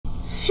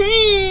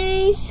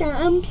Hey, so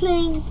I'm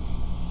playing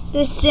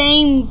the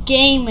same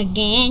game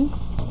again.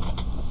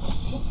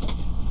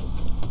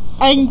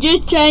 I'm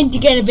just trying to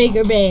get a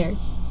bigger bear.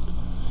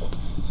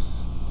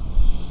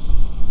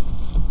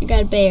 I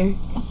got a bear.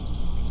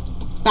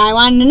 But I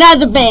want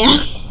another bear.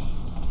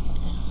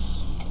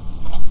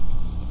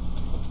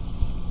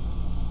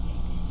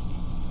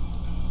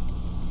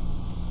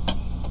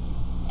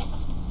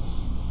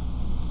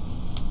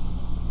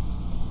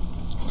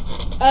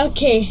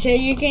 Okay,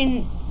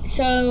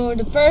 so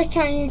the first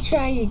time you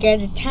try, you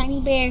get a tiny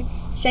bear.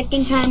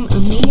 Second time, a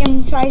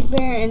medium-sized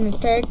bear. And the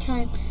third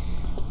time,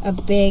 a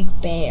big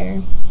bear.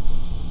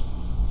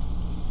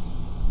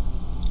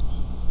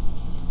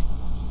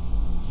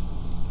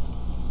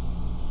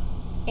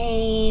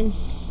 And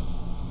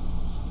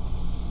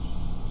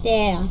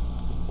yeah.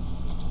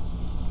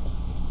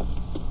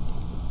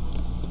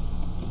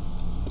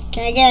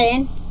 Can I get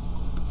in?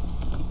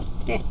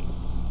 Yeah.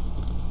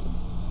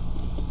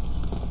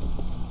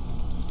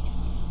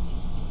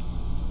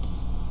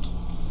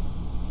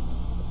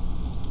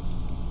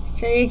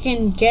 So you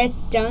can get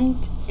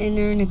dunked and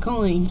earn a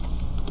coin.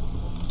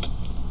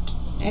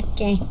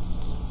 Okay.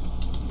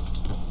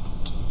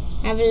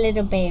 I have a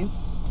little bear.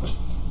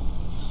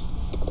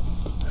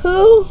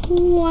 Who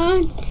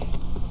wants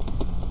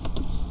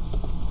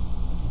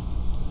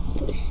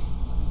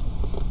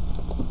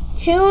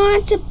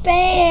a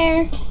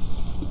bear?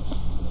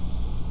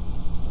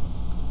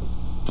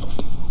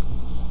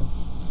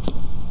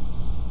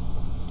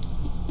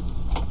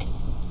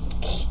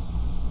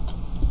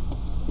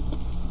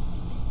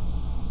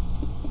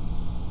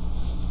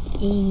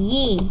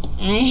 Yeah,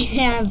 I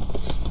have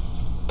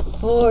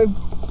 4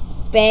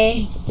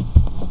 bears.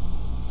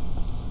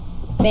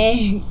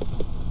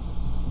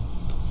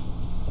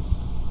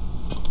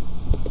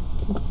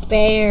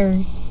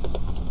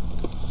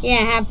 Yeah,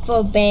 I have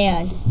 4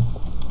 bears.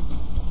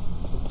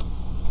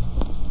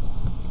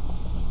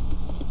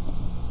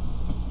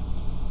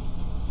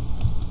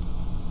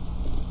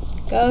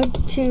 Go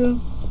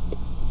to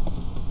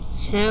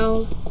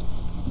how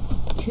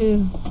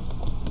to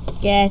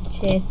get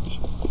it.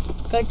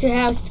 Go to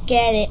how to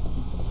get it.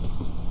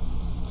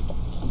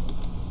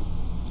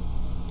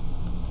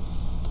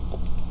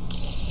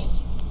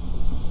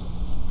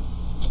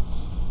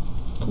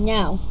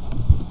 No.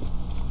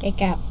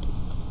 Pick up.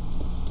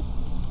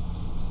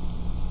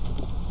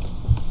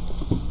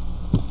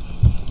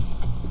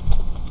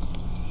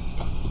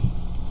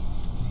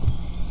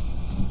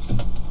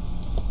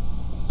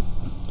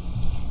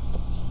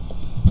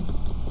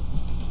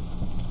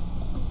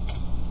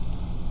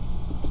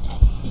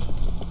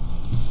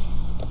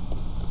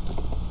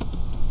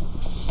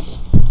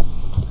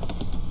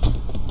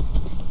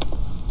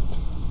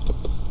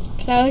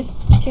 Close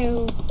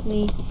to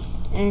me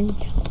and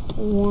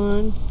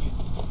want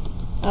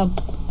a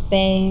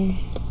bear.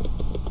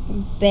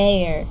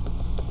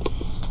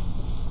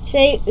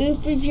 Say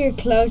oop if you're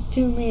close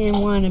to me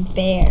and want a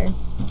bear.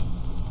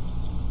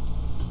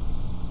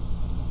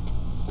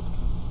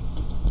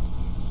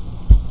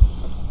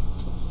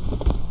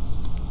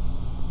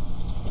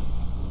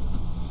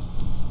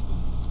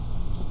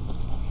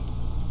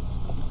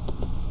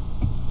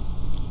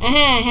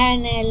 Aha, I had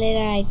a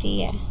little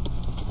idea.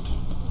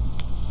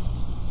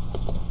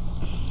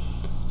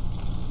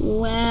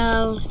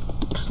 Well,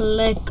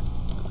 click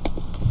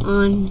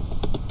on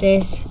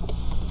this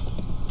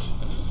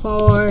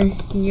for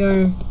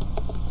your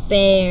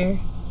bear.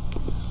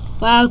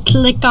 Well,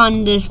 click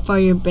on this for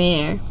your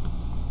bear.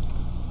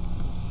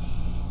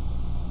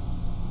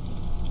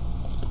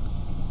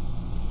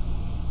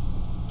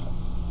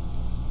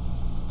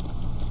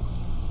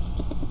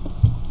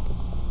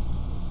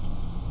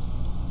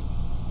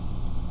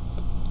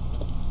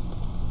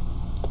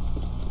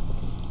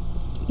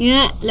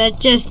 Yeah, let's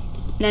just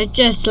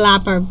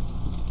slap her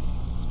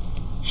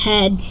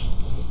head.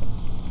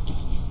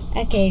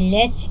 Okay,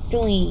 let's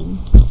dream.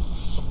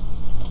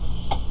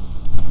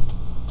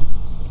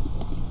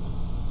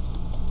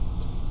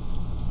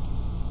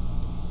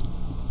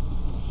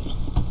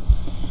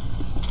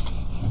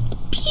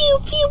 Pew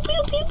pew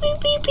pew pew pew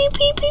pew pew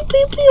pew pew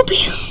pew pew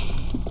pew.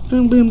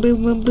 Boom boom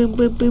boom boom boom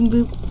boom boom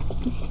boom.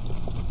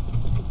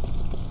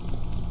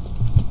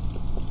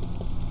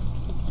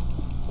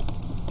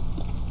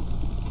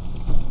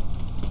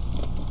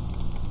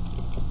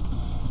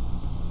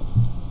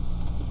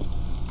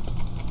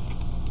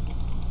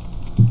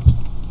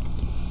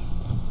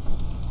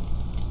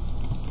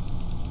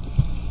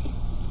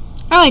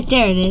 Oh, wait,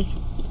 there it is.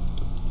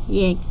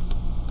 Yeah.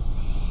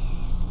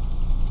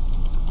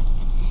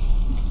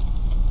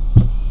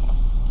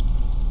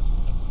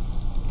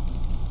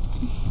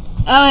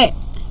 Oh, wait.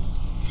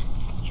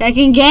 So I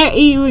can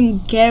even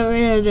get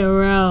rid of the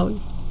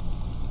road.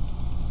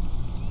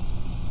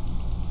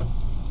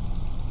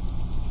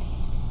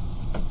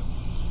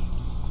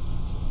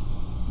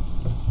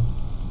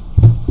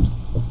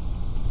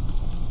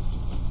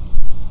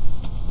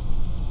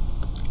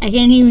 I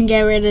can't even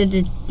get rid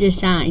of the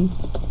sign.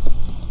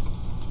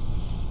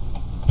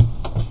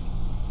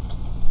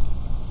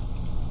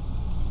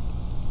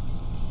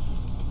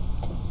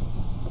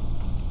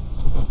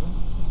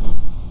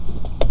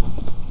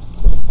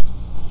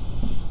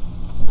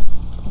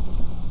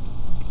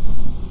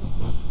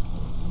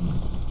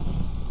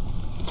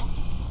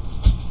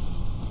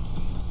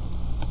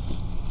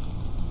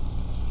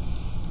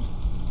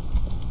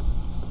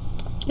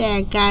 There,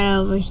 I got it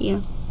over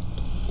here.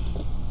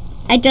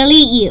 I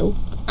delete you.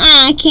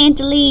 Ah, I can't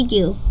delete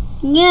you.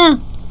 Yeah.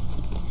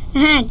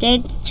 Aha,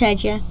 there's the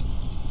treasure.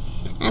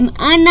 I'm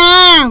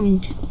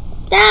unarmed.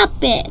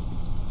 Stop it.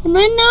 I'm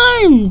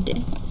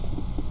unarmed.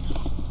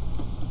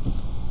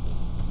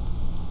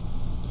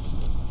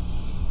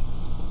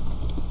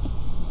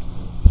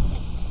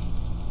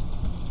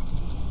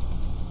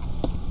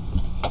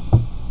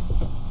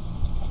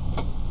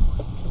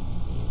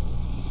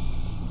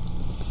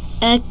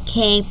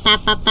 Okay,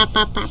 pop, pop, pop,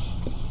 pop, pop.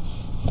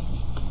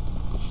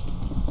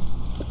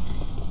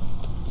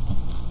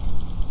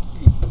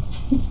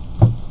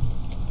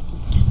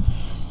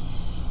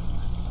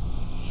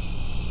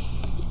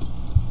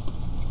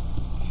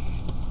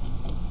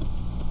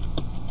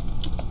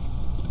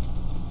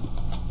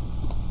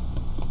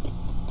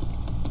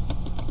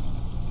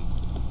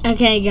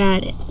 Okay,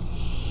 got it.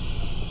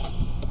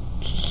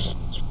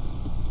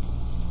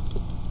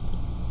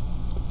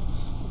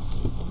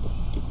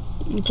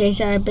 Okay,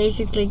 so I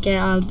basically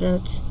get all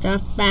the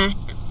stuff back.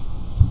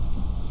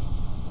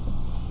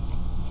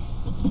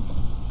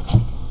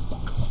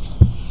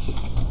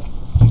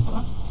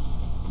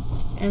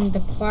 And the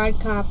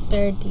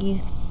quadcopter,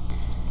 these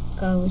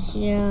go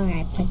here.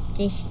 I put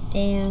this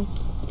there.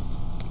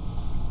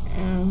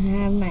 I'll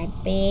have my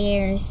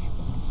bears.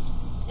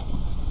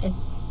 The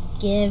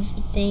give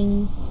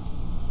thing.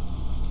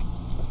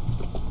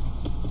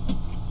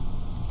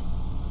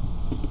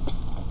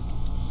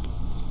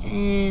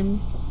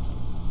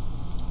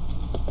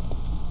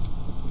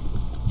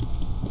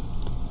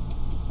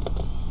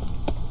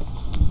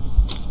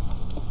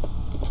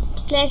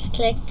 Let's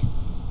click.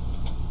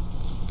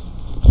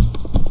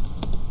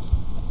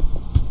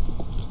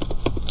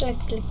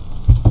 Let's click.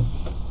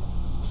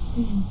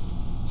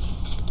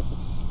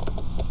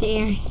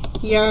 There's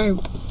your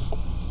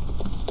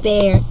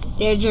bear.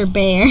 There's your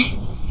bear.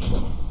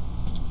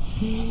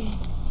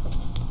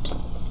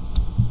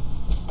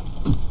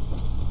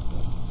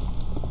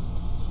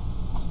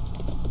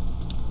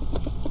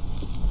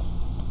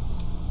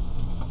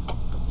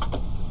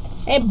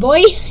 Hey,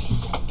 boy.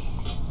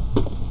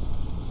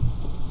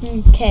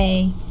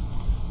 Okay.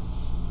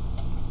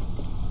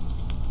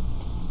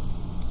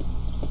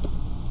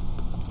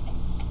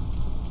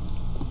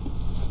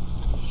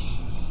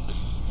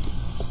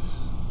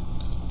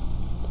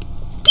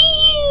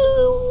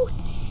 Pew!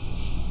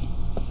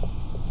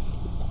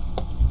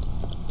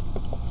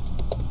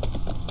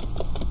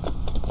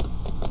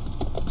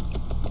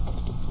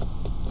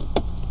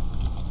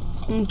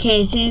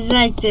 Okay, seems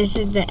like this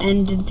is the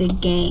end of the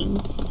game.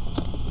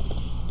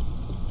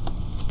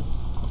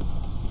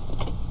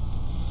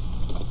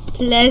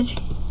 Let's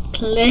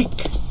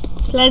click.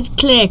 Let's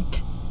click.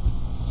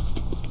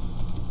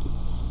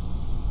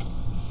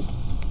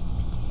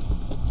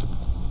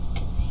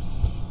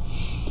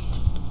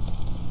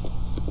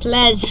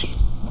 Let's.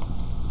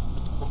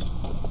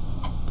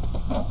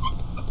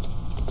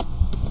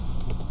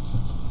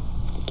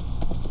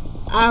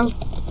 I'll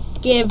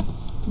give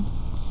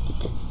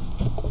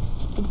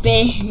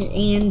bear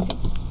and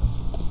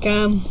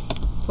gum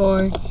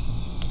for.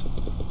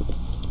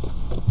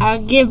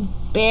 I'll give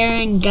bear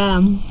and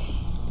gum.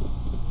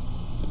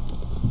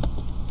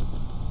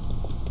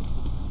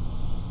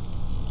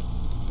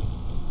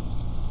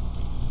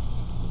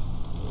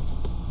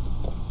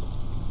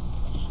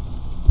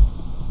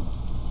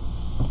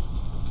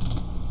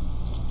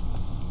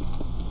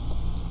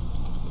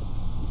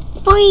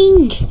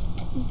 Boing!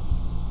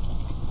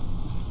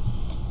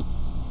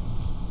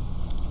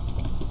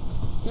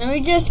 Let me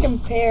just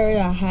compare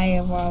the height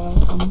of all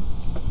of them.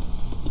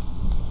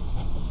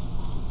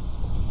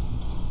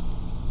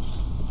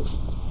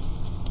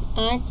 I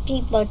want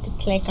people to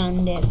click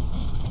on this.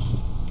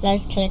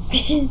 Let's click.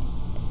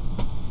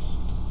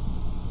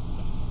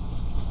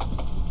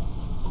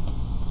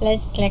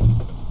 Let's click.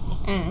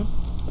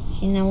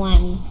 You know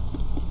one.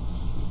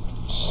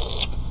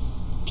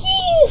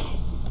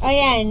 Oh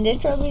yeah, and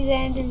this will be the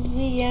end of the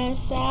video,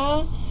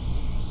 so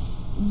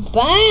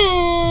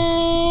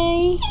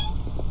bye!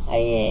 Oh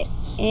yeah,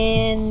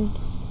 and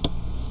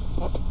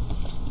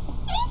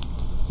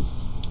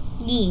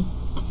yeah.